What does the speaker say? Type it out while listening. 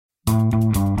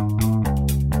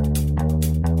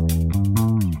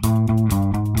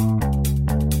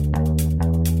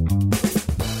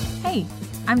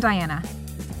I'm Diana,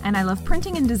 and I love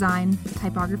printing and design,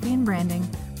 typography and branding,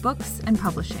 books and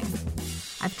publishing.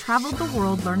 I've traveled the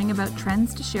world learning about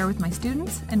trends to share with my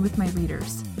students and with my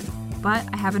readers. But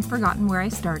I haven't forgotten where I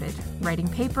started, writing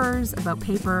papers about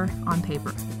paper on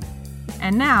paper.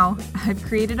 And now I've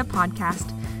created a podcast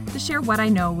to share what I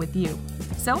know with you.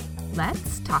 So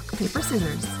let's talk paper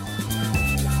scissors.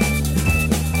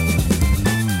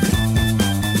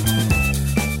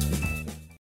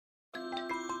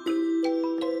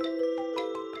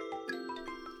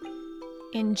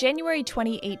 In January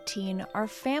 2018, our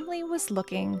family was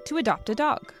looking to adopt a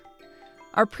dog.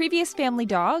 Our previous family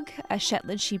dog, a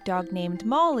Shetland sheepdog named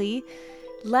Molly,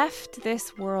 left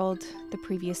this world the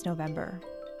previous November.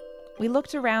 We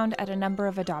looked around at a number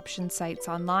of adoption sites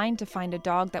online to find a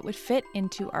dog that would fit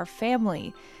into our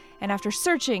family. And after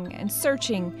searching and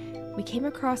searching, we came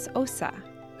across Osa,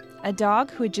 a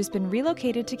dog who had just been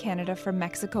relocated to Canada from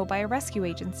Mexico by a rescue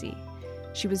agency.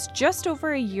 She was just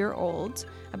over a year old,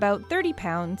 about 30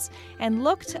 pounds, and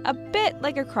looked a bit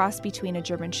like a cross between a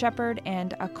German Shepherd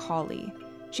and a Collie.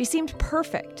 She seemed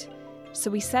perfect,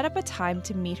 so we set up a time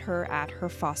to meet her at her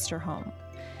foster home.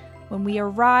 When we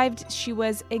arrived, she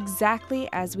was exactly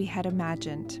as we had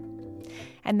imagined.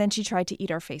 And then she tried to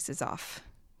eat our faces off.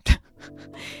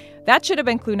 That should have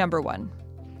been clue number one.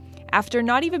 After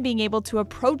not even being able to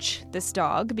approach this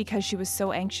dog because she was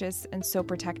so anxious and so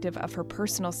protective of her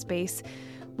personal space,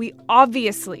 we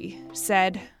obviously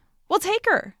said, "We'll take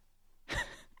her."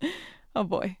 Oh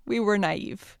boy, we were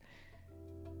naive.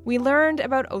 We learned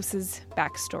about Osa's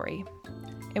backstory.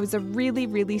 It was a really,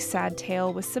 really sad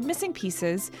tale with some missing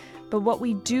pieces, but what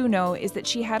we do know is that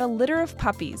she had a litter of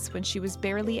puppies when she was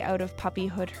barely out of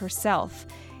puppyhood herself,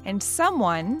 and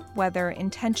someone, whether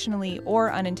intentionally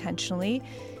or unintentionally,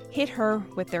 hit her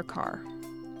with their car.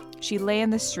 She lay in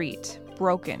the street,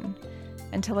 broken,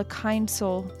 until a kind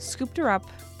soul scooped her up,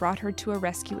 brought her to a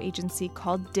rescue agency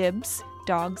called DIBS,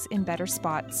 Dogs in Better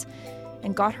Spots,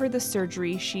 and got her the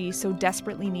surgery she so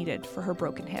desperately needed for her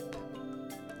broken hip.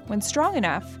 When strong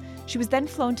enough, she was then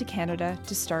flown to Canada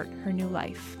to start her new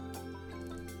life.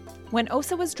 When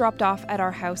Osa was dropped off at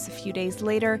our house a few days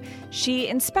later, she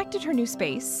inspected her new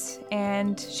space,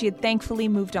 and she had thankfully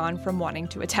moved on from wanting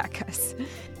to attack us.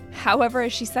 However,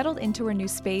 as she settled into her new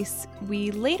space, we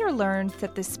later learned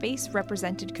that this space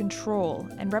represented control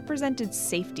and represented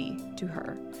safety to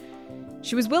her.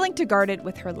 She was willing to guard it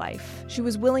with her life. She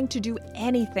was willing to do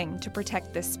anything to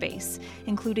protect this space,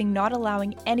 including not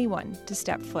allowing anyone to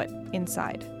step foot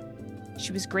inside.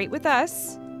 She was great with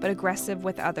us, but aggressive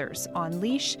with others, on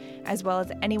leash, as well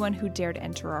as anyone who dared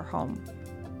enter our home.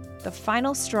 The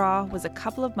final straw was a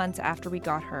couple of months after we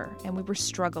got her, and we were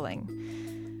struggling.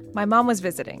 My mom was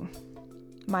visiting.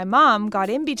 My mom got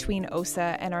in between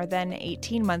Osa and our then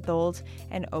 18-month-old,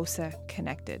 and Osa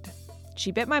connected.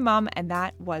 She bit my mom, and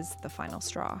that was the final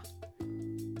straw.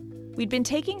 We'd been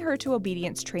taking her to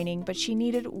obedience training, but she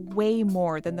needed way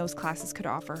more than those classes could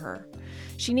offer her.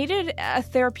 She needed a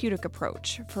therapeutic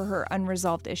approach for her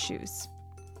unresolved issues.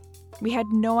 We had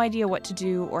no idea what to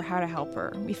do or how to help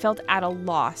her. We felt at a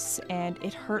loss, and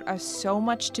it hurt us so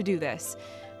much to do this,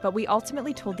 but we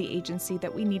ultimately told the agency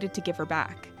that we needed to give her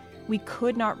back. We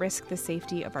could not risk the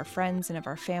safety of our friends and of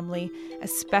our family,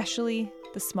 especially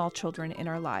the small children in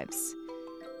our lives.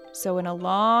 So in a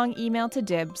long email to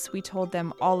DIBS, we told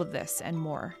them all of this and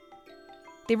more.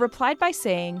 They replied by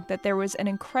saying that there was an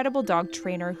incredible dog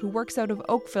trainer who works out of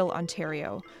Oakville,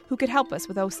 Ontario, who could help us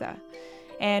with Osa.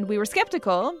 And we were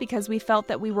skeptical because we felt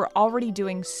that we were already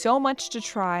doing so much to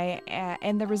try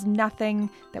and there was nothing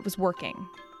that was working.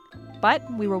 But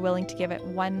we were willing to give it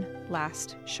one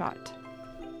last shot.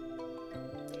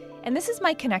 And this is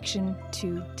my connection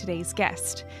to today's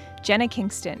guest, Jenna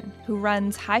Kingston, who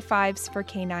runs High Fives for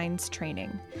Canines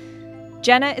training.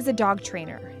 Jenna is a dog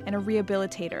trainer and a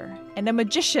rehabilitator and a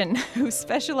magician who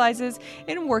specializes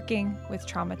in working with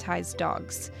traumatized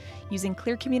dogs, using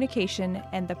clear communication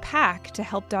and the PAC to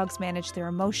help dogs manage their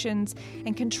emotions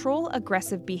and control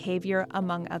aggressive behavior,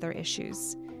 among other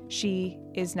issues. She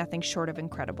is nothing short of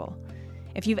incredible.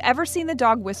 If you've ever seen the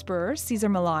dog whisperer, Cesar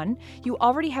Millan, you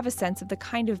already have a sense of the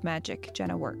kind of magic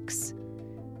Jenna works.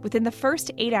 Within the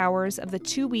first 8 hours of the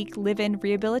 2-week live-in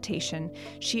rehabilitation,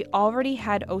 she already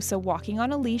had Osa walking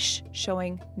on a leash,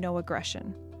 showing no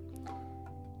aggression.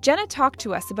 Jenna talked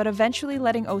to us about eventually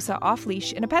letting Osa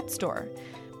off-leash in a pet store.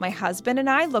 My husband and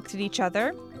I looked at each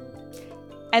other,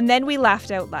 and then we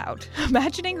laughed out loud,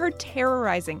 imagining her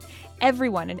terrorizing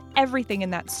everyone and everything in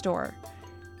that store.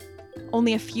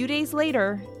 Only a few days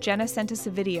later, Jenna sent us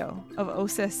a video of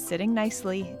Osa sitting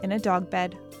nicely in a dog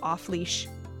bed, off-leash,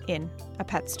 in a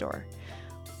pet store.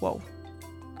 Whoa.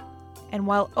 And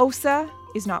while Osa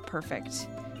is not perfect,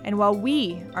 and while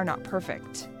we are not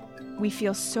perfect, we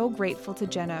feel so grateful to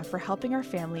Jenna for helping our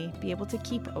family be able to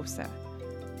keep Osa.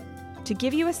 To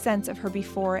give you a sense of her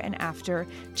before and after,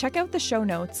 check out the show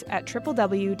notes at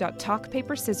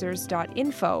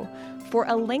www.talkpaperscissors.info for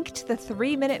a link to the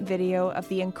 3-minute video of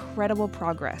the incredible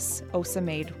progress Osa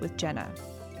made with Jenna.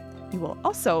 You will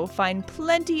also find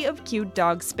plenty of cute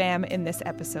dog spam in this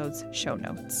episode's show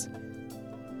notes.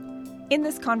 In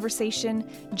this conversation,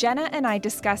 Jenna and I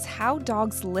discuss how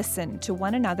dogs listen to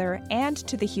one another and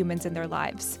to the humans in their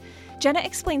lives. Jenna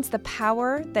explains the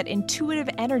power that intuitive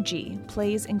energy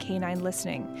plays in canine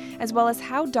listening, as well as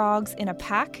how dogs in a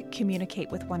pack communicate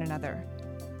with one another.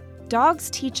 Dogs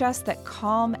teach us that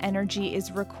calm energy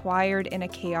is required in a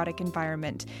chaotic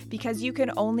environment because you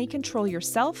can only control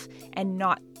yourself and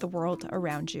not the world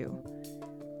around you.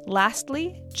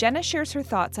 Lastly, Jenna shares her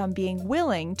thoughts on being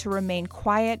willing to remain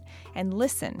quiet and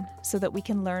listen so that we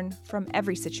can learn from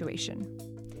every situation.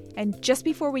 And just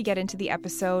before we get into the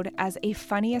episode, as a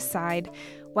funny aside,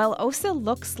 while Osa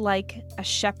looks like a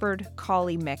Shepherd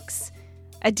Collie mix,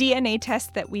 a DNA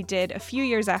test that we did a few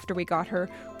years after we got her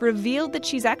revealed that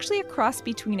she's actually a cross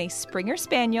between a Springer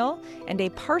Spaniel and a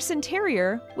Parson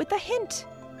Terrier with a hint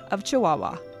of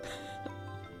Chihuahua.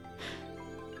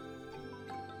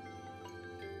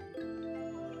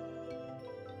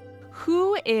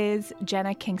 Who is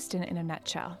Jenna Kingston in a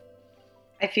nutshell?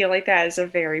 I feel like that is a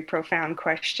very profound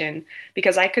question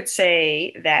because I could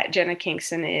say that Jenna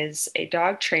Kingston is a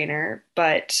dog trainer,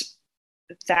 but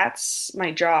that's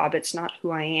my job. It's not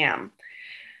who I am.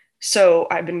 So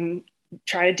I've been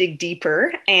trying to dig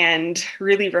deeper and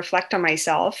really reflect on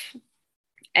myself.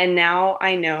 And now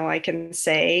I know I can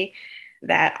say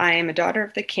that I am a daughter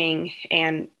of the King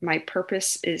and my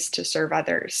purpose is to serve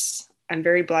others. I'm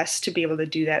very blessed to be able to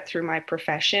do that through my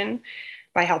profession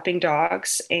by helping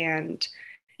dogs and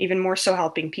even more so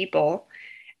helping people.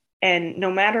 And no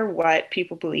matter what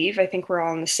people believe, I think we're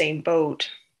all in the same boat.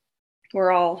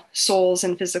 We're all souls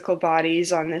and physical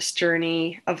bodies on this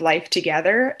journey of life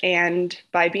together. And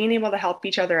by being able to help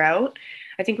each other out,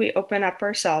 I think we open up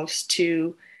ourselves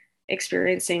to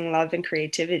experiencing love and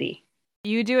creativity.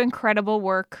 You do incredible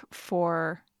work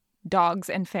for dogs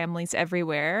and families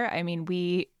everywhere. I mean,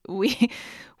 we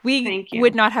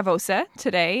would not have Osa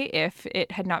today if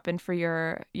it had not been for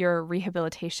your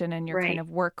rehabilitation and your kind of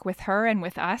work with her and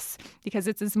with us, because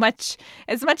it's as much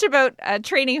about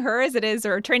training her as it is,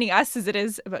 or training us as it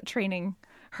is about training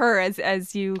her,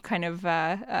 as you kind of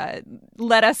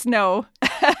let us know.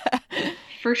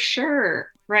 For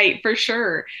sure. Right. For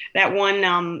sure. That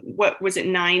one, what was it,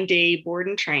 9-day board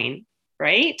and train?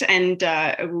 Right. And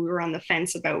we were on the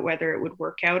fence about whether it would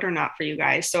work out or not for you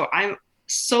guys. So I'm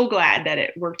so glad that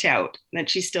it worked out, that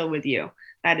she's still with you.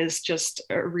 That is just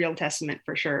a real testament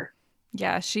for sure.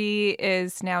 Yeah, she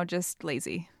is now just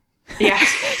lazy. Yeah.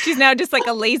 She's now just like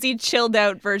a lazy, chilled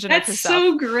out version of herself. That's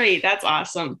so great. That's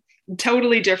awesome.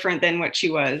 Totally different than what she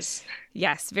was.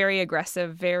 Yes. Very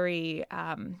aggressive, very,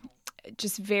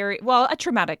 just very, well, a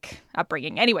traumatic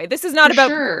upbringing. Anyway, this is not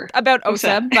about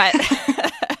Osa, but...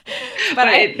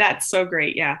 but that's so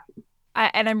great. Yeah.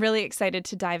 And I'm really excited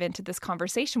to dive into this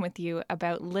conversation with you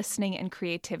about listening and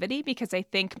creativity, because I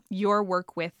think your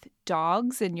work with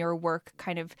dogs and your work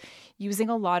kind of using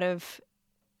a lot of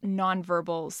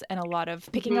nonverbals and a lot of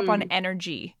picking up on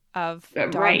energy of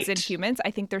dogs and humans,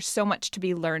 I think there's so much to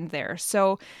be learned there.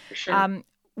 So sure.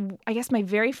 I guess my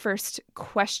very first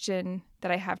question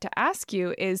that I have to ask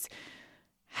you is,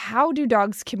 how do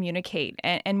dogs communicate?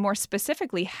 And more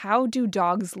specifically, how do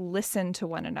dogs listen to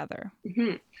one another?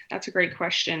 Mm-hmm. That's a great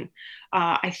question.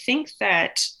 I think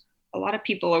that a lot of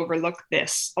people overlook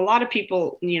this. A lot of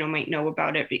people, might know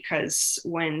about it because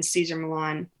when Cesar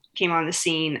Millan came on the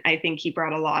scene, I think he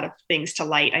brought a lot of things to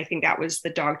light. I think that was the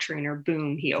dog trainer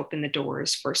boom. He opened the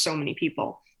doors for so many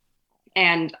people.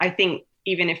 And I think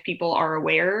even if people are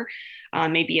aware,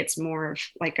 maybe it's more of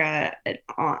like a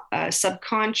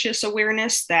subconscious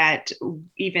awareness that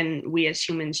even we as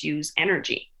humans use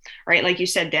energy, right? Like you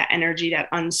said, that energy, that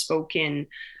unspoken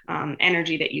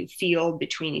energy that you feel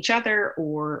between each other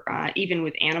or even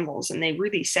with animals. And they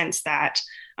really sense that.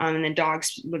 And the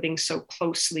dogs living so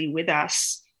closely with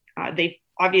us, they've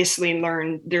obviously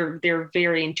learned, they're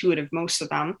very intuitive, most of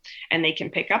them, and they can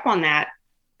pick up on that.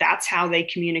 That's how they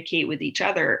communicate with each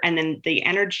other. And then the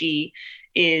energy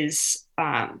is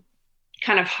kind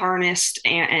of harnessed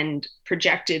and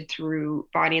projected through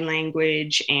body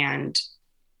language and,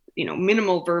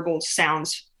 minimal verbal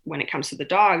sounds when it comes to the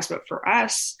dogs. But for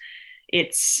us,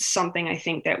 it's something I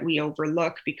think that we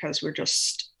overlook because we're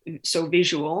just so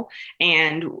visual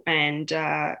and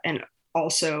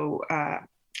also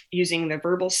using the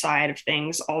verbal side of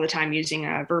things all the time, using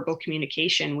a verbal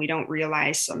communication, we don't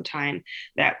realize sometimes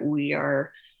that we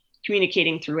are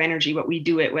communicating through energy, but we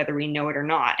do it whether we know it or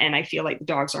not. And I feel like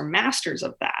dogs are masters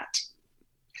of that.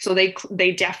 So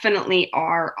they definitely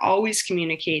are always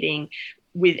communicating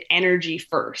with energy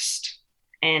first.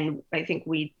 And I think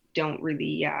we don't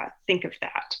really think of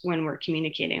that when we're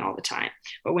communicating all the time.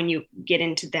 But when you get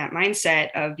into that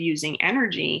mindset of using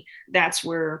energy, that's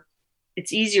where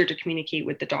it's easier to communicate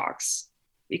with the dogs,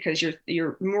 because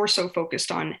you're more so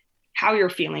focused on how you're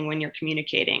feeling when you're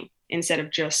communicating, instead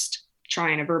of just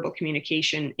trying a verbal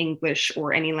communication, English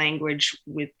or any language,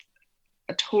 with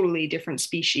a totally different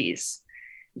species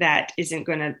that isn't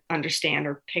going to understand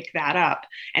or pick that up.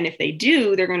 And if they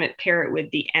do, they're going to pair it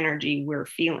with the energy we're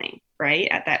feeling right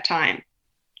at that time.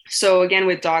 So again,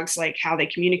 with dogs, like how they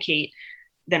communicate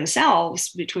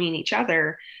themselves between each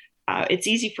other, it's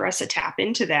easy for us to tap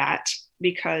into that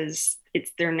because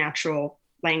it's their natural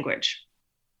language.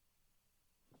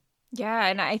 Yeah,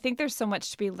 and I think there's so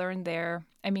much to be learned there.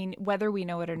 I mean, whether we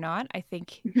know it or not, I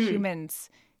think humans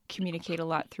communicate a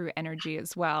lot through energy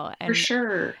as well. And, for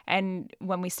sure. And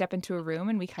when we step into a room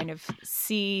and we kind of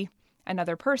see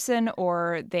another person,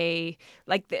 or they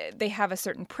have a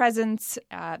certain presence,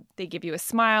 they give you a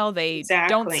smile, they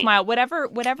don't smile, whatever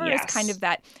yes. is kind of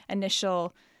that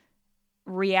initial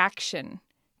reaction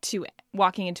to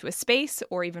walking into a space,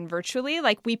 or even virtually,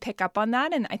 like we pick up on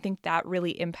that. And I think that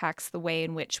really impacts the way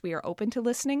in which we are open to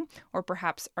listening, or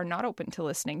perhaps are not open to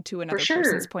listening to another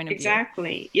person's point of view.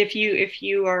 Exactly. If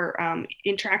you are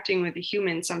interacting with a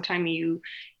human, sometimes you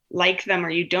like them or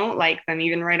you don't like them,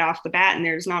 even right off the bat, and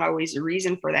there's not always a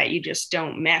reason for that. You just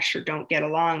don't mesh or don't get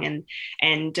along.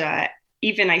 And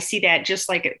even I see that just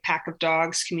like a pack of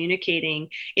dogs communicating,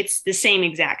 it's the same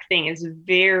exact thing. It's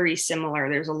very similar.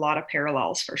 There's a lot of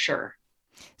parallels for sure.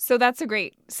 So that's a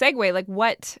great segue. Like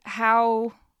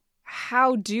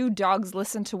how do dogs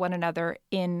listen to one another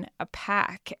in a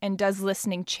pack? And does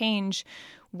listening change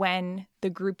when the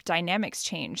group dynamics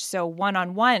change? So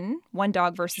one-on-one, one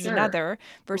dog versus another,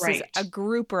 versus a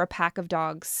group or a pack of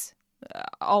dogs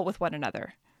all with one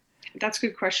another. That's a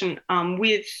good question.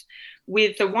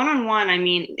 With the one-on-one, I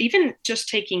mean, even just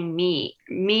taking me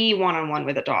one-on-one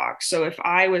with a dog. So if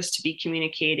I was to be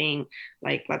communicating,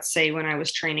 like, let's say when I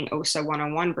was training Osa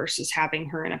one-on-one versus having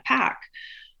her in a pack,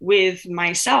 with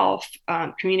myself,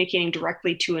 communicating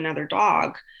directly to another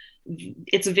dog,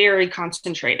 it's very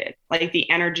concentrated. Like the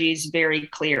energy is very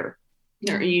clear.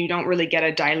 Mm-hmm. You don't really get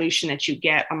a dilution that you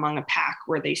get among a pack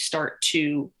where they start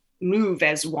to move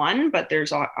as one, but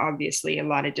there's obviously a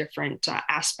lot of different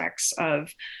aspects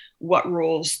of what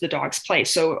roles the dogs play.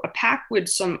 So a pack would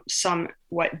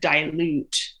somewhat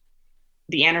dilute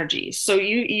the energies. So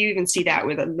you even see that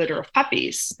with a litter of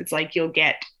puppies. It's like you'll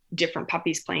get different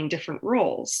puppies playing different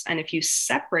roles. And if you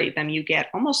separate them, you get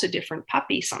almost a different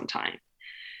puppy sometime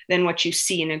than what you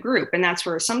see in a group. And that's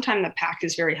where sometimes the pack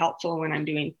is very helpful when I'm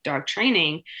doing dog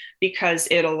training, because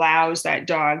it allows that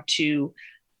dog to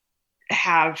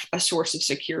have a source of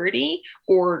security,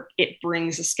 or it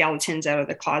brings the skeletons out of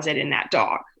the closet in that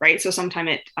dog, right? So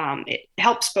sometimes it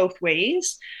helps both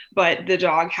ways, but the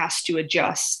dog has to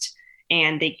adjust,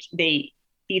 and they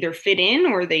either fit in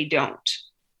or they don't.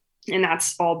 And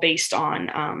that's all based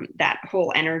on that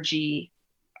whole energy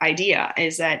idea,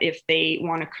 is that if they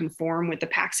want to conform with the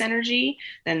pack's energy,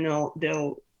 then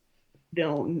they'll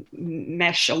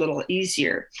mesh a little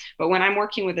easier. But when I'm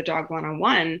working with a dog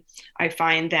one-on-one, I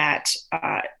find that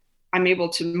I'm able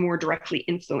to more directly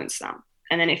influence them.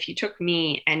 And then if you took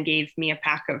me and gave me a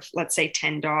pack of, let's say,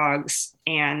 10 dogs,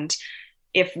 and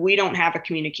if we don't have a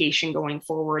communication going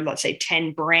forward, let's say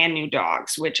 10 brand new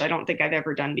dogs, which I don't think I've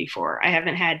ever done before. I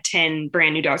haven't had 10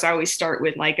 brand new dogs. I always start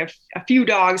with like a few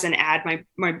dogs and add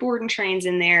my board and trains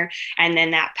in there. And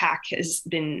then that pack has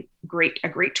been a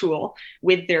great tool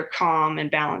with their calm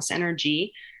and balanced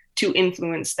energy to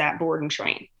influence that board and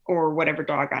train or whatever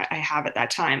dog I have at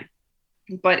that time.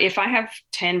 But if I have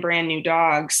 10 brand new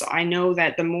dogs, I know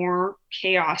that the more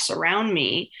chaos around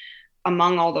me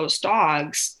among all those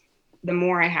dogs, the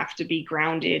more I have to be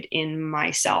grounded in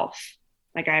myself.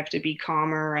 Like I have to be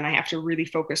calmer, and I have to really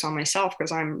focus on myself,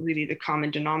 because I'm really the common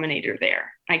denominator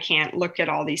there. I can't look at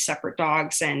all these separate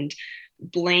dogs and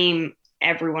blame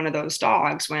every one of those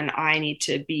dogs, when I need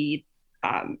to be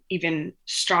even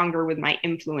stronger with my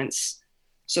influence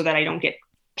so that I don't get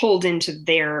pulled into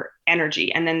their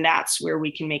energy. And then that's where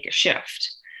we can make a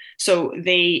shift. So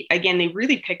they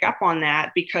really pick up on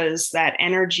that, because that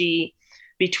energy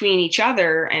between each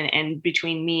other and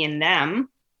between me and them,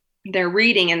 they're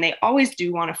reading, and they always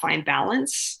do want to find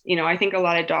balance. You know, I think a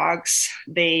lot of dogs,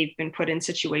 they've been put in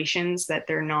situations that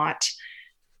they're not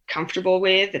comfortable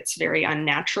with. It's very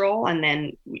unnatural. And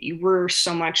then we're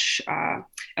so much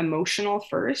emotional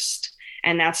first.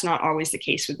 And that's not always the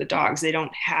case with the dogs. They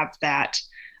don't have that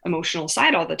emotional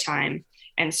side all the time.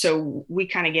 And so we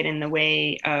kind of get in the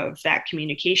way of that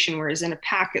communication. Whereas in a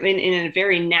pack, in a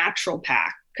very natural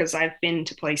pack, because I've been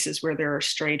to places where there are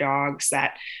stray dogs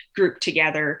that group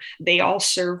together, they all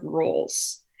serve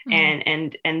roles,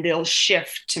 and they'll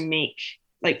shift to make,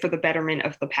 like, for the betterment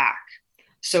of the pack.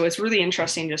 So it's really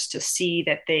interesting just to see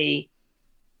that they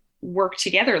work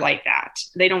together like that.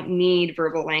 They don't need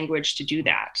verbal language to do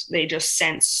that. They just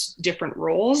sense different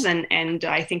roles. And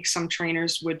I think some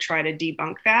trainers would try to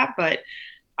debunk that, but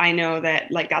I know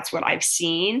that, like, that's what I've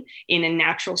seen in a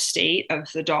natural state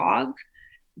of the dog.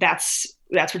 That's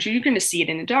what you're going to see it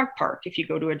in a dog park. If you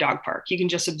go to a dog park, you can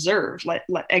just observe,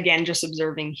 again, just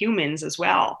observing humans as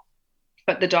well.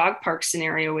 But the dog park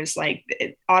scenario is like,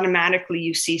 automatically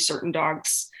you see certain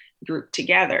dogs group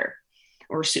together,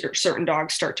 or certain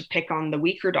dogs start to pick on the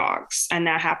weaker dogs. And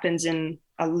that happens in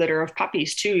a litter of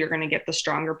puppies too. You're going to get the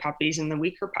stronger puppies and the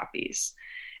weaker puppies.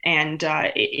 And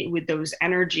with those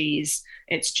energies,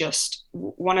 it's just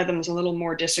one of them is a little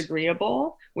more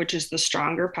disagreeable, which is the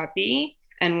stronger puppy.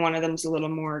 And one of them is a little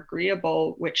more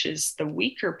agreeable, which is the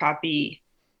weaker puppy.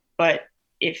 But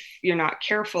if you're not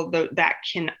careful,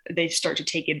 they start to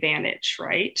take advantage,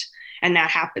 right? And that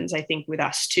happens, I think, with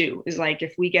us too, is like,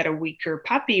 if we get a weaker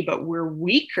puppy, but we're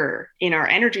weaker in our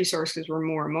energy source because we're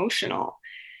more emotional,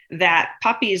 that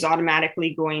puppy is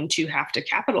automatically going to have to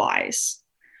capitalize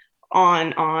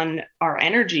on our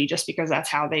energy, just because that's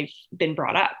how they've been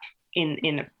brought up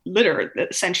in a litter.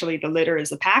 Essentially, the litter is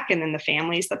the pack, and then the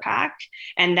family is the pack.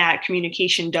 And that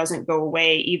communication doesn't go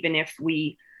away, even if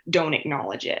we don't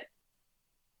acknowledge it.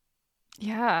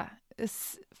 Yeah,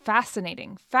 it's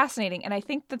fascinating. And I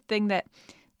think the thing that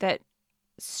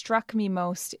struck me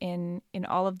most in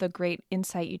all of the great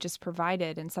insight you just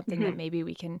provided, and something that maybe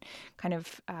we can kind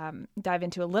of dive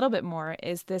into a little bit more,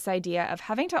 is this idea of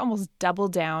having to almost double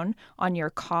down on your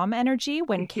calm energy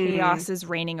when chaos is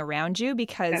reigning around you.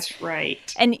 Because that's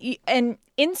right. And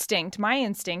my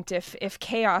instinct, if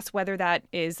chaos, whether that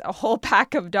is a whole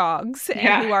pack of dogs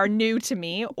who are new to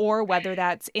me, or whether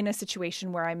that's in a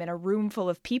situation where I'm in a room full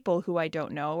of people who I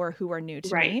don't know or who are new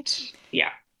to me.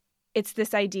 Yeah. It's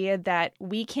this idea that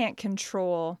we can't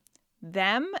control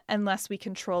them unless we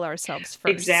control ourselves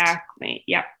first. Exactly.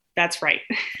 Yep. That's right.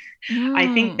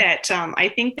 I think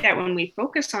that when we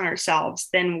focus on ourselves,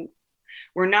 then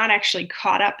we're not actually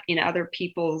caught up in other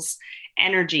people's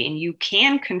energy, and you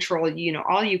can control,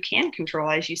 all you can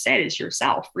control, as you said, is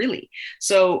yourself, really.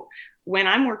 So when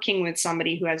I'm working with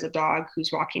somebody who has a dog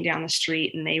who's walking down the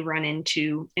street and they run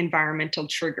into environmental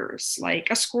triggers like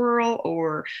a squirrel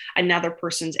or another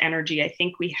person's energy, I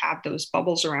think we have those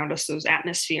bubbles around us, those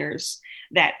atmospheres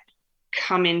that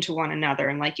come into one another.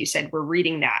 And like you said, we're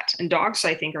reading that. And dogs,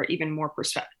 I think, are even more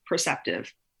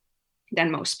perceptive than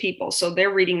most people. So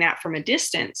they're reading that from a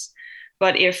distance.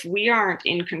 But if we aren't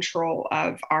in control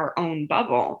of our own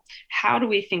bubble, how do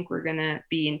we think we're going to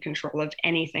be in control of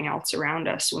anything else around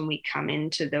us when we come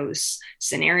into those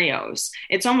scenarios?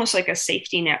 It's almost like a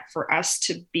safety net for us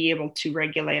to be able to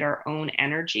regulate our own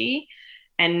energy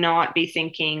and not be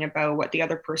thinking about what the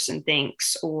other person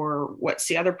thinks or what's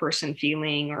the other person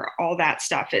feeling or all that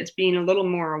stuff. It's being a little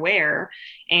more aware.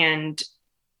 And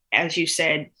as you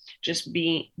said, just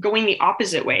going the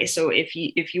opposite way. So if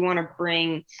you want to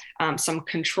bring some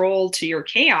control to your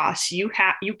chaos, you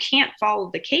can't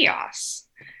follow the chaos,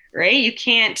 right? You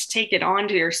can't take it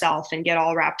onto yourself and get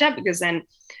all wrapped up, because then,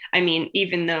 I mean,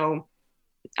 even though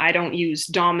I don't use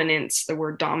the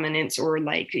word dominance, or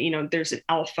there's an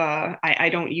alpha, I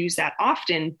don't use that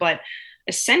often, but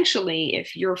essentially,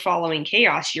 if you're following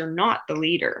chaos, you're not the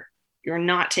leader. You're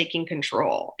not taking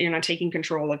control. You're not taking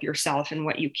control of yourself and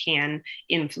what you can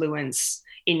influence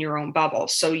in your own bubble.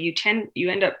 So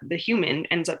the human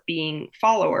ends up being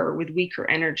follower with weaker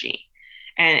energy.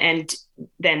 And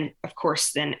then, of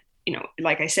course,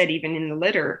 like I said, even in the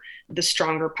litter, the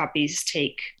stronger puppies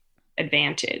take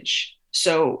advantage.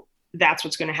 So that's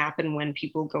what's going to happen when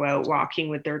people go out walking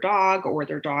with their dog, or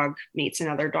their dog meets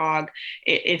another dog.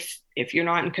 If you're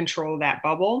not in control of that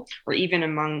bubble, or even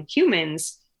among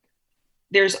humans,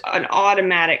 there's an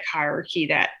automatic hierarchy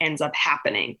that ends up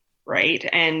happening, right?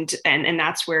 And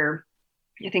that's where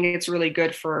I think it's really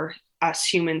good for us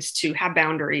humans to have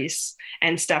boundaries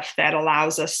and stuff that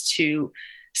allows us to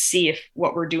see if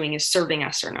what we're doing is serving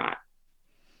us or not.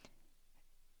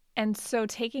 And so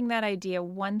taking that idea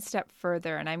one step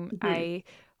further, and I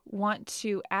want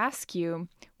to ask you,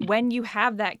 when you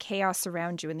have that chaos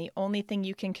around you and the only thing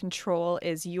you can control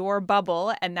is your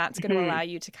bubble, and that's going to allow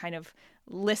you to kind of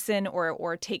listen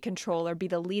or take control or be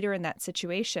the leader in that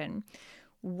situation,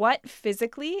 what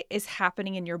physically is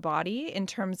happening in your body in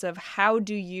terms of how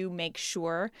do you make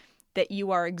sure that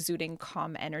you are exuding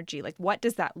calm energy? Like, what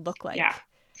does that look like? Yeah.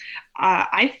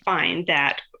 I find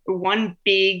that one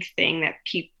big thing that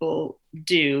people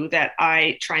do that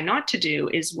I try not to do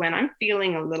is when I'm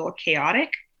feeling a little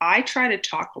chaotic, I try to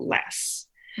talk less.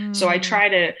 So I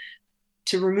try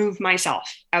to remove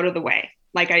myself out of the way.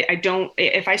 Like I don't,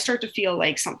 if I start to feel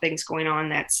like something's going on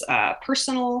that's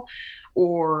personal,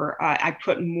 or I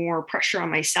put more pressure on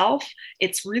myself,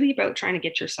 it's really about trying to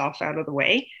get yourself out of the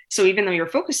way. So even though you're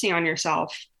focusing on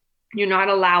yourself, you're not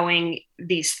allowing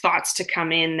these thoughts to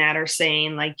come in that are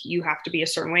saying like you have to be a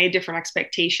certain way, different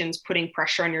expectations, putting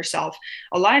pressure on yourself.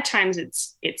 A lot of times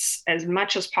it's as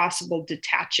much as possible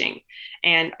detaching.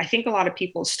 And I think a lot of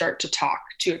people start to talk,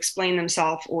 to explain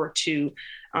themselves, or to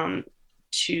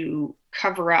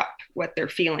cover up what they're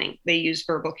feeling. They use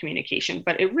verbal communication,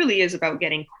 but it really is about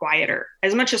getting quieter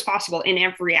as much as possible in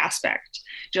every aspect,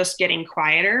 just getting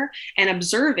quieter and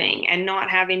observing and not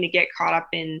having to get caught up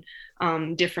in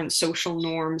different social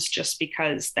norms just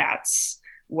because that's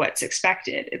what's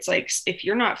expected. It's like, if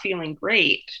you're not feeling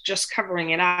great, just covering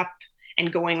it up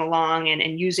and going along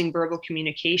and using verbal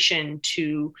communication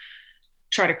to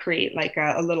try to create like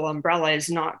a little umbrella is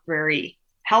not very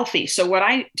healthy. So what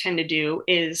I tend to do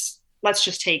is, let's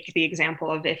just take the example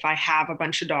of if I have a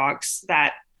bunch of dogs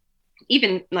that,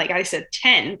 even like I said,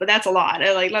 10, but that's a lot.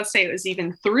 Like, let's say it was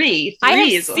even three. I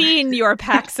have seen your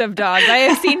packs of dogs. I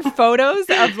have seen photos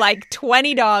of like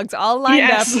 20 dogs all lined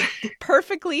up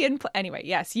perfectly anyway,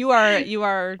 yes, you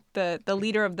are the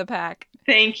leader of the pack.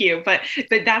 Thank you. But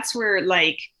that's where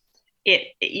like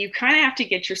you kind of have to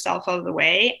get yourself out of the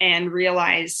way and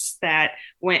realize that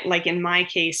when, like in my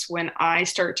case, when I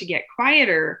start to get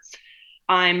quieter,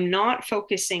 I'm not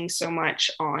focusing so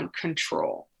much on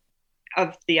control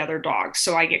of the other dogs.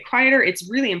 So I get quieter. It's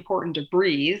really important to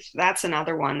breathe. That's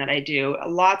another one that I do.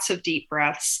 Lots of deep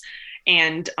breaths,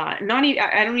 and I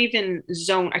don't even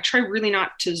zone. I try really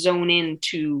not to zone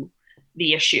into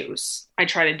the issues. I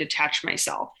try to detach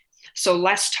myself. So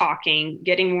less talking,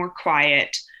 getting more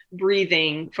quiet,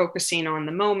 breathing, focusing on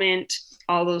the moment,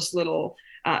 all those little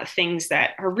things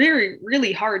that are really,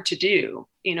 really hard to do,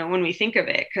 when we think of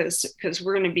it, because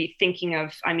we're going to be thinking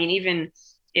of, even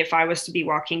if I was to be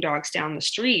walking dogs down the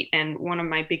street, and one of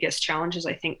my biggest challenges,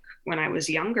 I think, when I was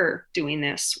younger doing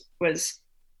this was,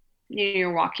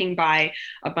 you're walking by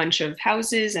a bunch of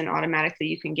houses and automatically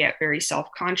you can get very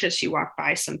self-conscious. You walk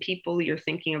by some people, you're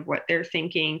thinking of what they're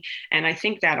thinking. And I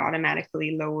think that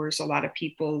automatically lowers a lot of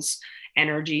people's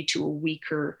energy to a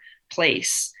weaker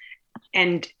place.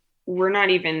 And we're not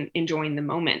even enjoying the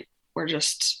moment. We're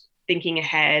just thinking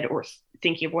ahead or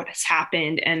thinking of what has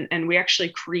happened. And we actually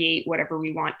create whatever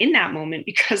we want in that moment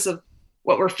because of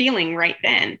what we're feeling right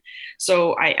then.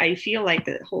 So I feel like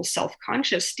the whole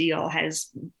self-conscious deal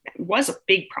was a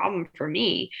big problem for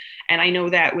me. And I know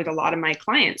that with a lot of my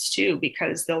clients too,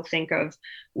 because they'll think of,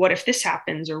 what if this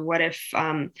happens? Or what if,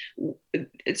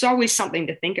 it's always something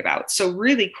to think about. So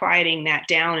really quieting that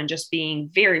down and just being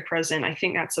very present. I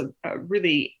think that's a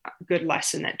really good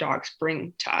lesson that dogs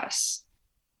bring to us.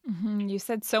 Mm-hmm. You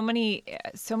said so many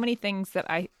things that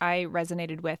I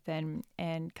resonated with and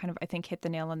kind of, I think, hit the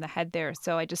nail on the head there.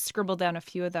 So I just scribbled down a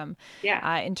few of them.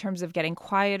 Yeah. In terms of getting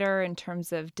quieter, in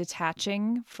terms of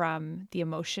detaching from the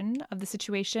emotion of the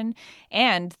situation,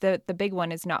 and the big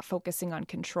one is not focusing on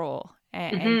control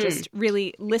and just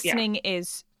really listening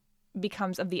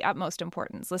becomes of the utmost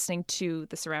importance. Listening to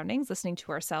the surroundings, listening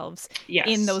to ourselves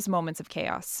in those moments of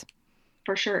chaos.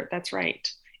 For sure, that's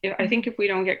right. I think if we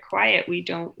don't get quiet, we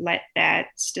don't let that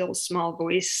still small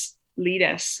voice lead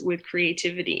us with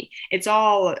creativity. It's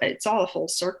all a full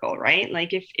circle, right?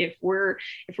 Like if we're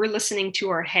listening to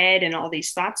our head and all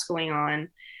these thoughts going on,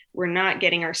 we're not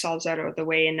getting ourselves out of the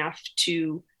way enough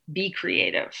to be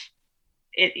creative.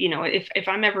 If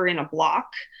I'm ever in a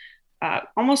block,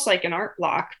 almost like an art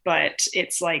block, but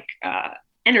it's like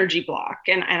energy block,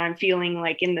 and I'm feeling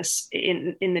like in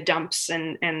the dumps,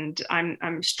 and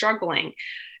I'm struggling.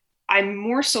 I'm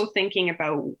more so thinking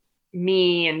about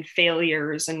me and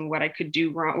failures and what I could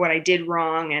do wrong, what I did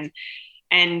wrong,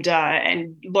 and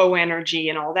low energy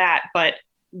and all that. But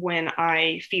when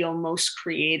I feel most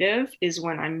creative is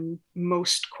when I'm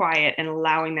most quiet and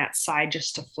allowing that side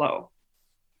just to flow.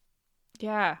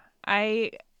 Yeah,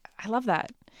 I love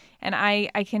that. And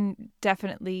I can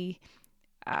definitely,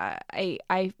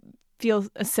 I feel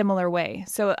a similar way.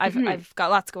 So I've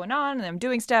got lots going on and I'm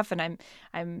doing stuff and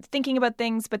I'm thinking about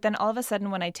things, but then all of a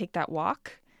sudden when I take that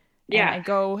walk and I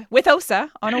go with Osa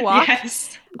on a walk,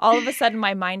 all of a sudden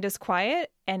my mind is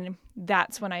quiet and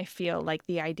that's when I feel like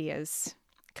the ideas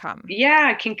come.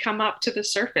 Yeah, it can come up to the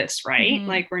surface, right? Mm-hmm.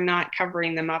 Like we're not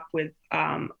covering them up with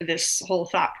this whole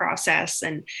thought process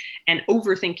and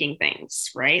overthinking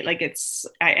things, right? Like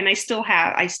I'm still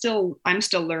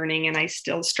learning, and I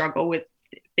still struggle with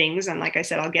things. And like I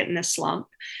said, I'll get in a slump,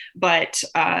 but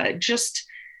just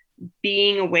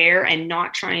being aware and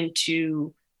not trying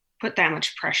to put that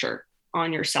much pressure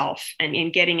on yourself,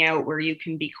 and getting out where you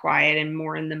can be quiet and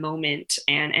more in the moment,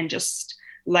 and just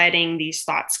letting these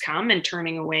thoughts come and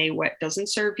turning away what doesn't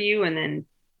serve you, and then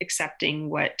accepting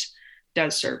what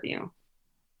does serve you.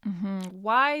 Mm-hmm.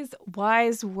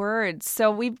 Wise words.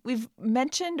 So we've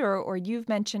mentioned, or you've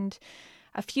mentioned,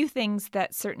 a few things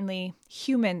that certainly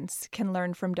humans can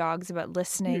learn from dogs about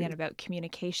listening and about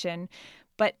communication.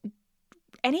 But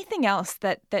anything else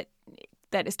that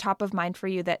is top of mind for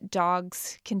you that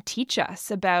dogs can teach us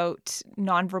about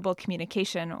nonverbal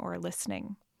communication or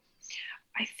listening?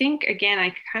 I think, again,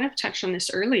 I kind of touched on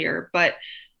this earlier, but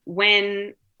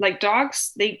when, like,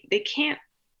 dogs, they can't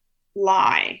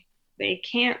lie. They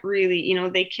can't really,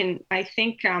 they can, I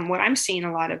think what I'm seeing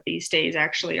a lot of these days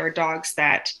actually are dogs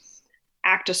that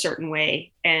act a certain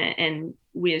way, and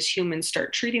we as humans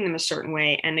start treating them a certain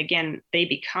way. And again, they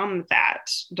become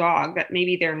that dog that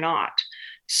maybe they're not.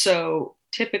 So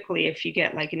typically, if you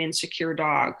get like an insecure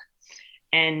dog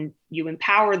and you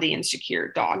empower the insecure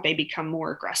dog, they become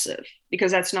more aggressive,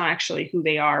 because that's not actually who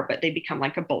they are, but they become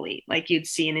like a bully. Like you'd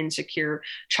see an insecure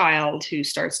child who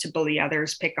starts to bully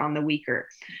others, pick on the weaker.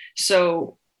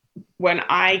 So when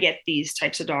I get these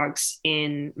types of dogs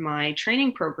in my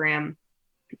training program,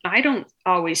 I don't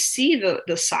always see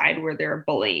the side where they're a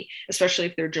bully, especially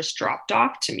if they're just dropped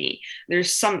off to me.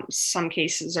 There's some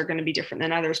cases are going to be different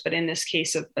than others, but in this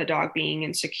case of a dog being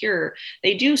insecure,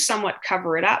 they do somewhat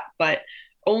cover it up, but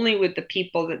only with the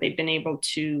people that they've been able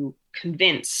to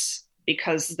convince,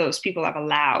 because those people have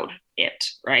allowed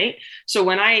it, right? So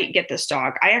when I get this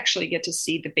dog, I actually get to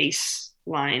see the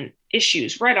baseline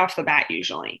issues right off the bat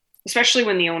usually, especially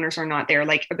when the owners are not there,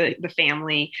 like the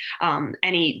family,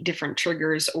 any different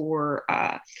triggers, or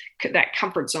that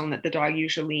comfort zone that the dog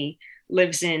usually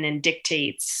lives in and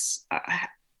dictates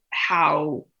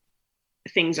how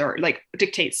things are, like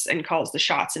dictates and calls the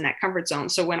shots in that comfort zone.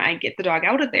 So when I get the dog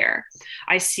out of there,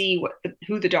 I see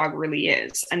who the dog really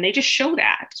is, and they just show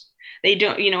that. They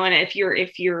don't, and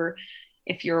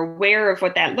if you're aware of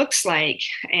what that looks like,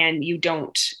 and you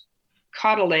don't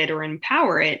coddle it or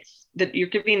empower it, that you're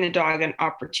giving the dog an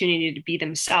opportunity to be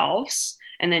themselves,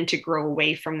 and then to grow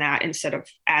away from that instead of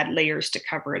add layers to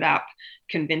cover it up,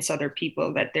 convince other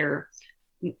people that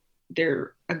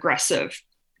they're aggressive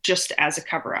just as a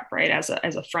cover up, right? As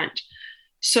a front.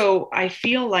 So I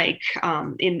feel like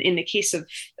in the case of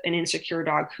an insecure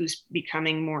dog who's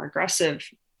becoming more aggressive,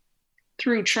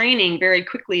 through training very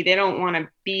quickly, they don't want to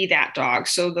be that dog.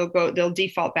 So they'll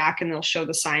default back, and they'll show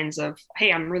the signs of,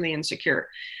 hey, I'm really insecure.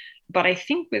 But I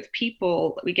think with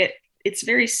people, it's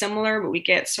very similar, but we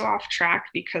get so off track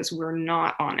because we're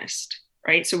not honest,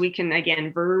 right? So we can,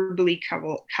 again, verbally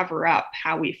cover up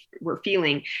how we're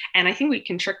feeling. And I think we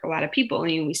can trick a lot of people.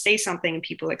 We say something and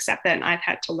people accept that. And I've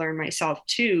had to learn myself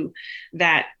too,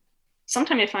 that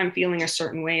sometimes if I'm feeling a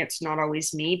certain way, it's not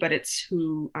always me, but it's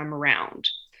who I'm around.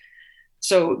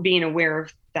 So being aware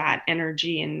of that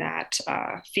energy and that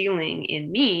feeling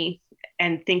in me,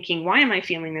 and thinking, why am I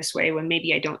feeling this way when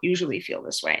maybe I don't usually feel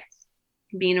this way?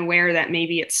 Being aware that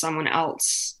maybe it's someone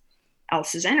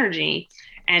else's energy,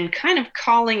 and kind of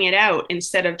calling it out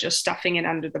instead of just stuffing it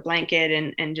under the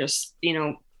blanket and just,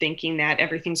 thinking that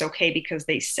everything's okay because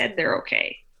they said they're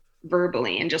okay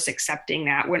verbally, and just accepting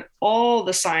that when all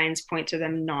the signs point to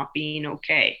them not being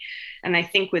okay. And I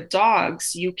think with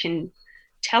dogs, you can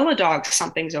tell a dog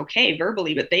something's okay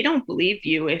verbally, but they don't believe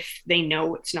you if they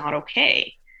know it's not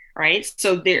okay, right?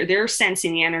 So they're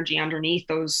sensing the energy underneath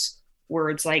those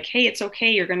words, like, hey, it's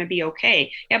okay, you're going to be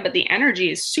okay. Yeah, but the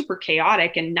energy is super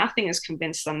chaotic, and nothing has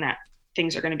convinced them that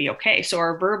things are going to be okay. So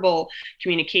our verbal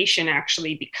communication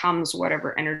actually becomes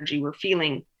whatever energy we're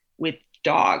feeling with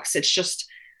dogs. It's just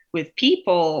with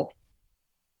people,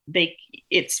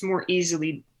 it's more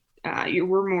easily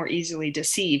we're more easily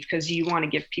deceived, because you want to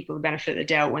give people the benefit of the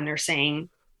doubt when they're saying,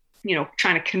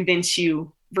 trying to convince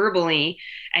you verbally,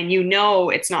 and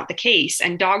it's not the case.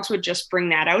 And dogs would just bring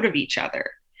that out of each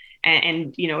other.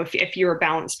 And if you're a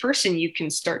balanced person, you can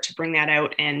start to bring that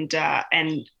out. And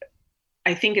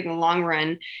I think in the long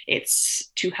run,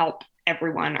 it's to help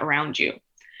everyone around you,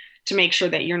 to make sure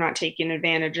that you're not taken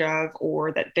advantage of,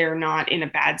 or that they're not in a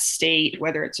bad state,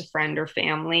 whether it's a friend or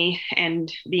family,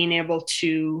 and being able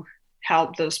to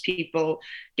help those people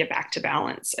get back to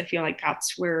balance. I feel like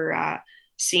that's where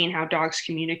seeing how dogs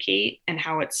communicate and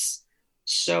how it's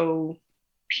so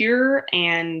pure,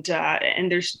 and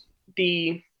there's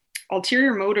the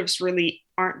ulterior motives really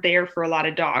aren't there for a lot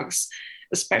of dogs,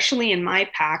 especially in my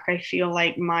pack. I feel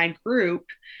like my group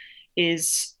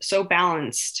is so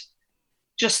balanced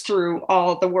just through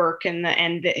all the work and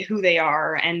who they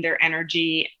are and their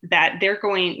energy, that they're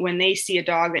going, when they see a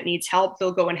dog that needs help,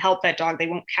 they'll go and help that dog. They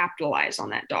won't capitalize on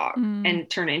that dog and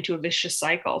turn it into a vicious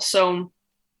cycle. So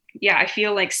yeah, I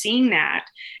feel like seeing that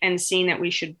and seeing that we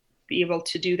should be able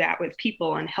to do that with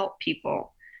people and help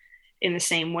people in the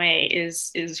same way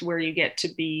is where you get to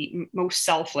be most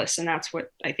selfless. And that's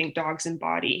what I think dogs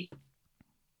embody.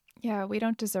 Yeah, we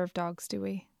don't deserve dogs, do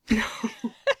we? No.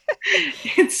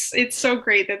 It's so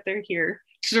great that they're here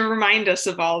to remind us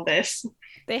of all this.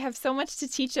 They have so much to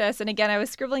teach us. And again, I was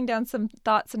scribbling down some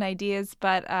thoughts and ideas,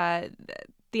 but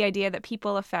the idea that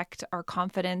people affect our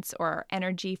confidence or our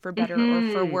energy for better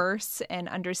or for worse, and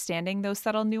understanding those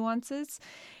subtle nuances.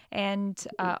 And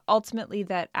ultimately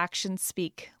that actions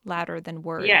speak louder than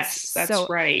words. Yes, that's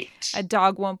right. A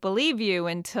dog won't believe you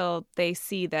until they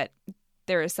see that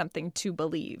there is something to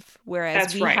believe.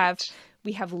 Whereas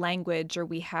we have language, or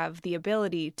we have the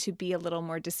ability to be a little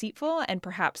more deceitful, and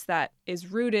perhaps that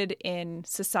is rooted in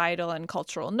societal and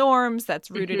cultural norms, that's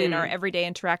rooted in our everyday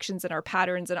interactions and our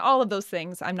patterns and all of those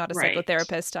things. I'm not a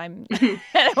psychotherapist.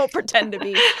 I don't pretend to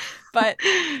be, but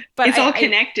it's all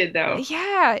connected though.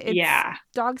 Yeah.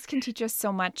 Dogs can teach us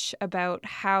so much about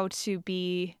how to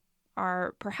be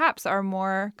our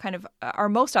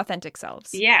most authentic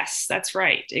selves. Yes, that's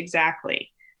right.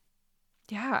 Exactly.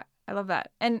 Yeah. I love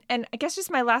that. And I guess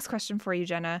just my last question for you,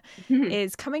 Jenna,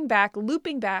 is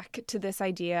looping back to this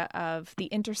idea of the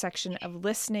intersection of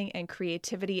listening and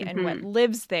creativity and what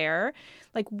lives there.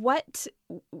 Like what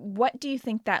do you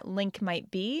think that link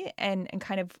might be? And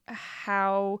kind of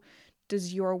how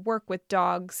does your work with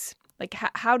dogs, like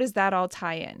how does that all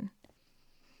tie in?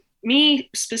 Me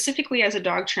specifically as a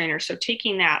dog trainer, so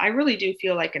taking that, I really do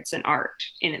feel like it's an art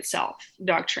in itself,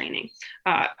 dog training.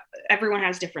 Everyone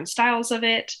has different styles of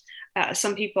it.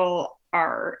 Some people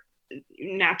are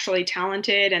naturally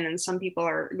talented, and then some people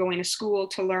are going to school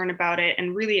to learn about it.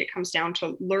 And really it comes down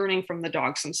to learning from the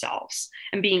dogs themselves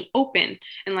and being open.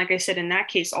 And like I said, in that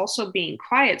case, also being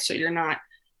quiet, so you're not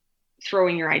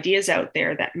throwing your ideas out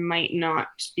there that might not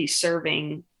be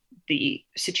serving the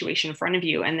situation in front of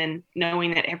you. And then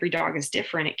knowing that every dog is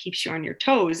different, it keeps you on your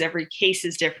toes. Every case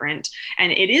is different.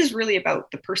 And it is really about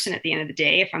the person at the end of the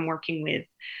day. If I'm working with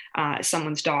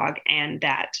someone's dog and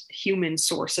that human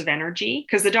source of energy,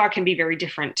 because the dog can be very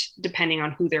different depending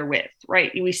on who they're with,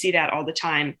 right? We see that all the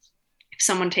time. If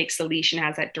someone takes the leash and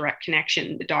has that direct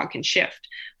connection, the dog can shift.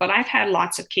 But I've had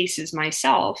lots of cases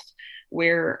myself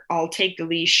where I'll take the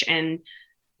leash and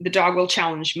the dog will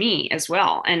challenge me as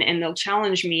well. And they'll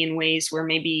challenge me in ways where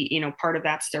maybe, part of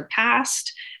that's their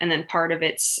past. And then part of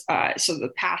it's, so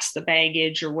the past, the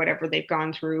baggage or whatever they've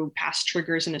gone through, past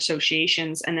triggers and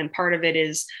associations. And then part of it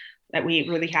is that we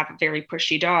really have a very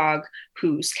pushy dog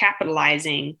who's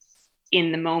capitalizing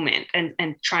in the moment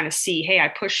and trying to see, hey, I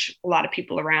push a lot of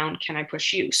people around. Can I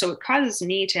push you? So it causes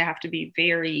me to have to be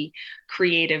very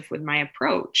creative with my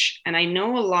approach. And I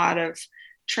know a lot of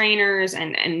trainers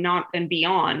and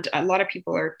beyond, a lot of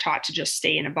people are taught to just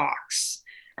stay in a box,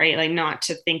 right? Like not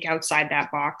to think outside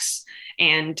that box.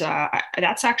 And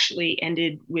that's actually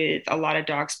ended with a lot of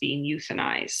dogs being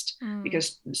euthanized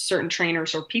because certain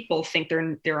trainers or people think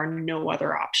there are no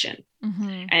other option.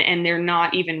 And they're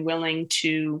not even willing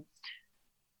to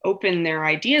open their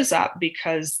ideas up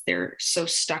because they're so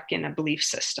stuck in a belief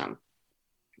system.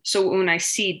 So when I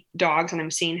see dogs and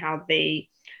I'm seeing how they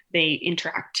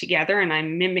interact together and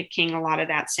I'm mimicking a lot of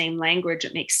that same language,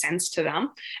 it makes sense to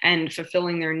them and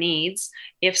fulfilling their needs.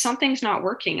 If something's not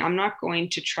working, I'm not going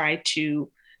to try to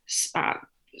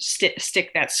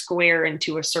stick that square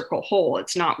into a circle hole.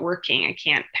 It's not working. I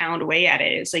can't pound away at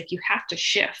it. It's like you have to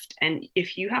shift. And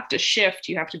if you have to shift,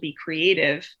 you have to be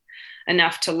creative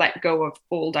enough to let go of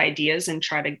old ideas and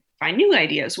try to find new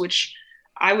ideas, which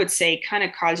I would say kind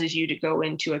of causes you to go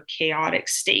into a chaotic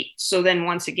state. So then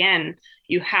once again,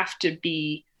 you have to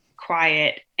be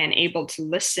quiet and able to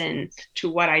listen to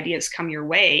what ideas come your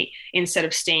way instead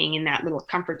of staying in that little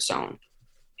comfort zone.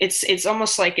 It's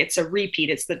almost like it's a repeat.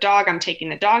 It's the dog. I'm taking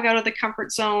the dog out of the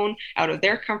comfort zone, out of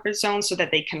their comfort zone so that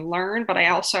they can learn. But I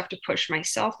also have to push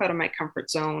myself out of my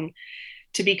comfort zone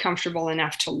to be comfortable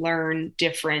enough to learn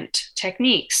different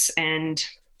techniques and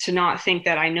to not think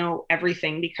that I know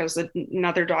everything because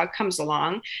another dog comes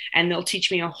along and they'll teach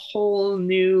me a whole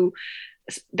new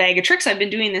bag of tricks. I've been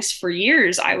doing this for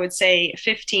years, I would say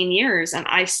 15 years, and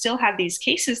I still have these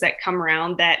cases that come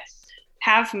around that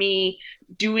have me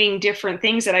doing different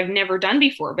things that I've never done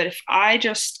before. But if I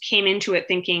just came into it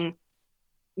thinking,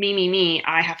 me,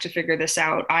 I have to figure this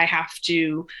out.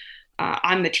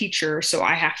 I'm the teacher, so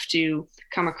I have to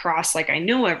come across like I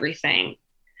know everything.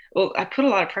 Well, I put a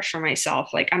lot of pressure on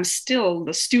myself. Like, I'm still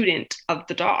the student of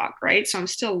the dog, right? So I'm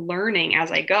still learning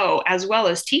as I go, as well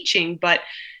as teaching, but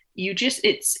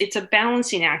it's a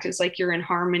balancing act. It's like you're in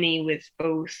harmony with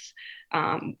both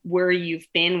where you've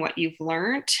been, what you've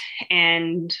learned,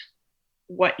 and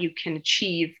what you can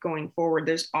achieve going forward.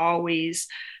 There's always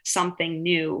something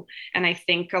new. And I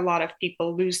think a lot of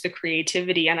people lose the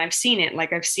creativity. And I've seen it.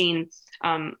 Like, I've seen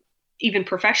even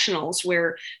professionals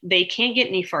where they can't get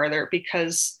any farther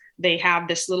because they have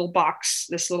this little box,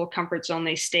 this little comfort zone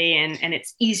they stay in, and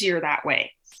it's easier that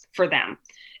way for them.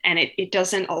 And it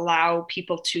doesn't allow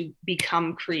people to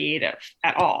become creative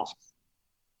at all.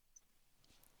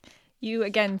 You,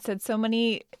 again, said so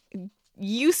many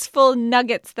useful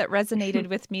nuggets that resonated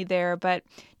with me there, but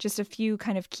just a few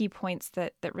kind of key points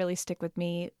that really stick with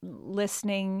me.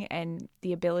 Listening and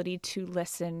the ability to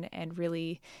listen and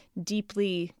really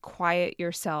deeply quiet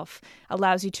yourself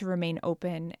allows you to remain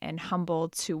open and humble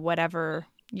to whatever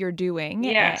you're doing.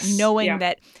 Yes. Knowing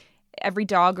that every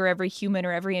dog or every human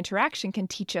or every interaction can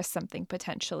teach us something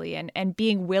potentially, and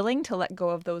being willing to let go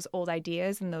of those old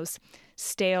ideas and those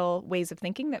stale ways of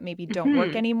thinking that maybe don't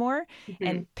work anymore,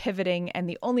 and pivoting. And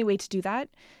the only way to do that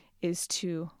is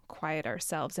to quiet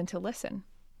ourselves and to listen.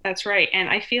 That's right. And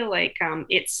I feel like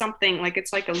it's something like,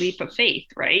 it's like a leap of faith,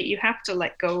 right? You have to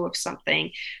let go of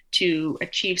something to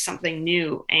achieve something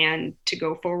new and to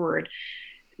go forward,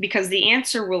 because the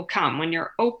answer will come when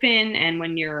you're open and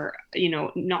when you're,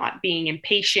 not being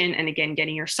impatient and, again,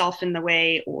 getting yourself in the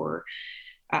way, or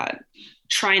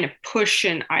trying to push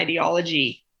an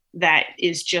ideology that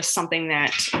is just something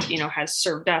that, has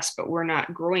served us, but we're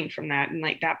not growing from that. And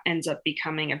like, that ends up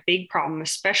becoming a big problem,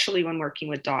 especially when working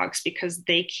with dogs, because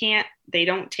they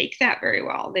don't take that very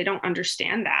well. They don't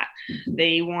understand that.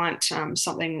 They want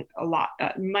something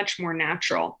much more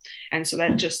natural. And so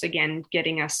that just, again,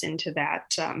 getting us into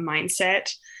that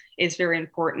mindset is very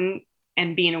important.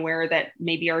 And being aware that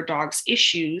maybe our dog's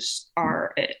issues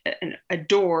are a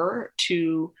door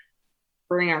to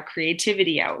bring our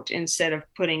creativity out, instead of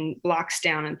putting blocks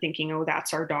down and thinking, oh,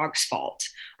 that's our dog's fault.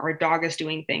 Our dog is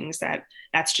doing things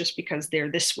that's just because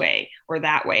they're this way or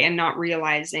that way, and not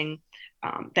realizing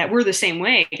that we're the same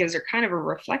way, because they're kind of a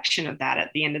reflection of that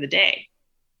at the end of the day.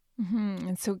 Mm-hmm.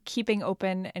 And so keeping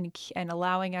open and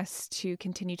allowing us to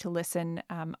continue to listen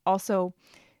also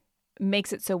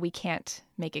makes it so we can't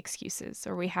make excuses,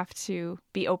 or we have to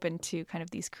be open to kind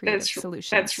of these creative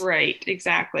solutions. That's right.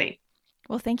 Exactly.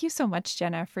 Well, thank you so much,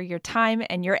 Jenna, for your time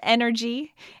and your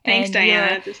energy. Thanks, and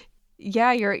Diana.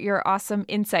 your awesome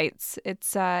insights.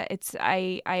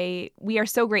 We are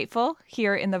so grateful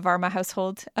here in the Varma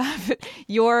household of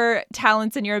your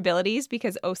talents and your abilities,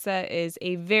 because Osa is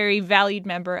a very valued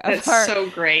member of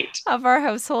our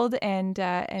household, and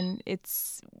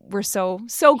we're so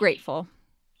grateful.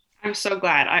 I'm so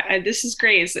glad. This is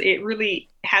great. It really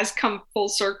has come full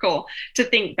circle to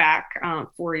think back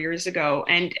 4 years ago.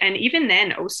 And even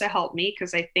then, Osa helped me,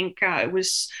 because I think it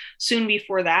was soon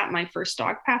before that my first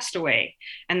dog passed away.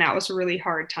 And that was a really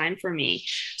hard time for me.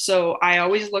 So I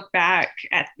always look back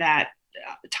at that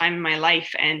time in my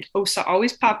life, and Osa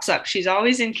always pops up. She's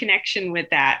always in connection with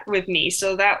me.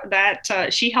 So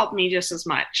that she helped me just as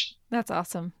much. That's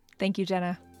awesome. Thank you,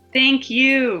 Jenna. Thank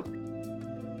you.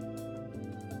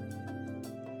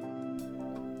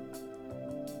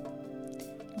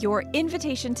 Your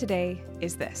invitation today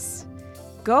is this: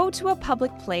 go to a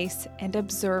public place and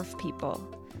observe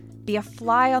people. Be a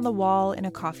fly on the wall in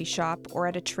a coffee shop or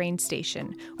at a train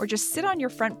station, or just sit on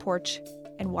your front porch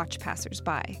and watch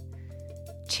passersby.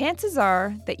 Chances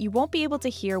are that you won't be able to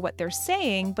hear what they're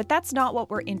saying, but that's not what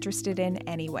we're interested in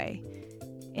anyway.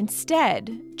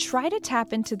 Instead, try to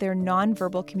tap into their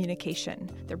nonverbal communication,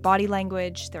 their body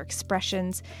language, their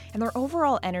expressions, and their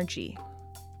overall energy.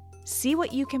 See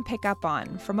what you can pick up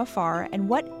on from afar and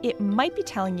what it might be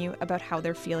telling you about how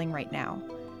they're feeling right now.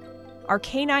 Our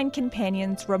canine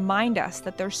companions remind us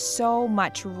that there's so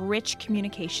much rich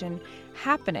communication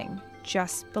happening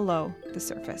just below the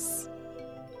surface.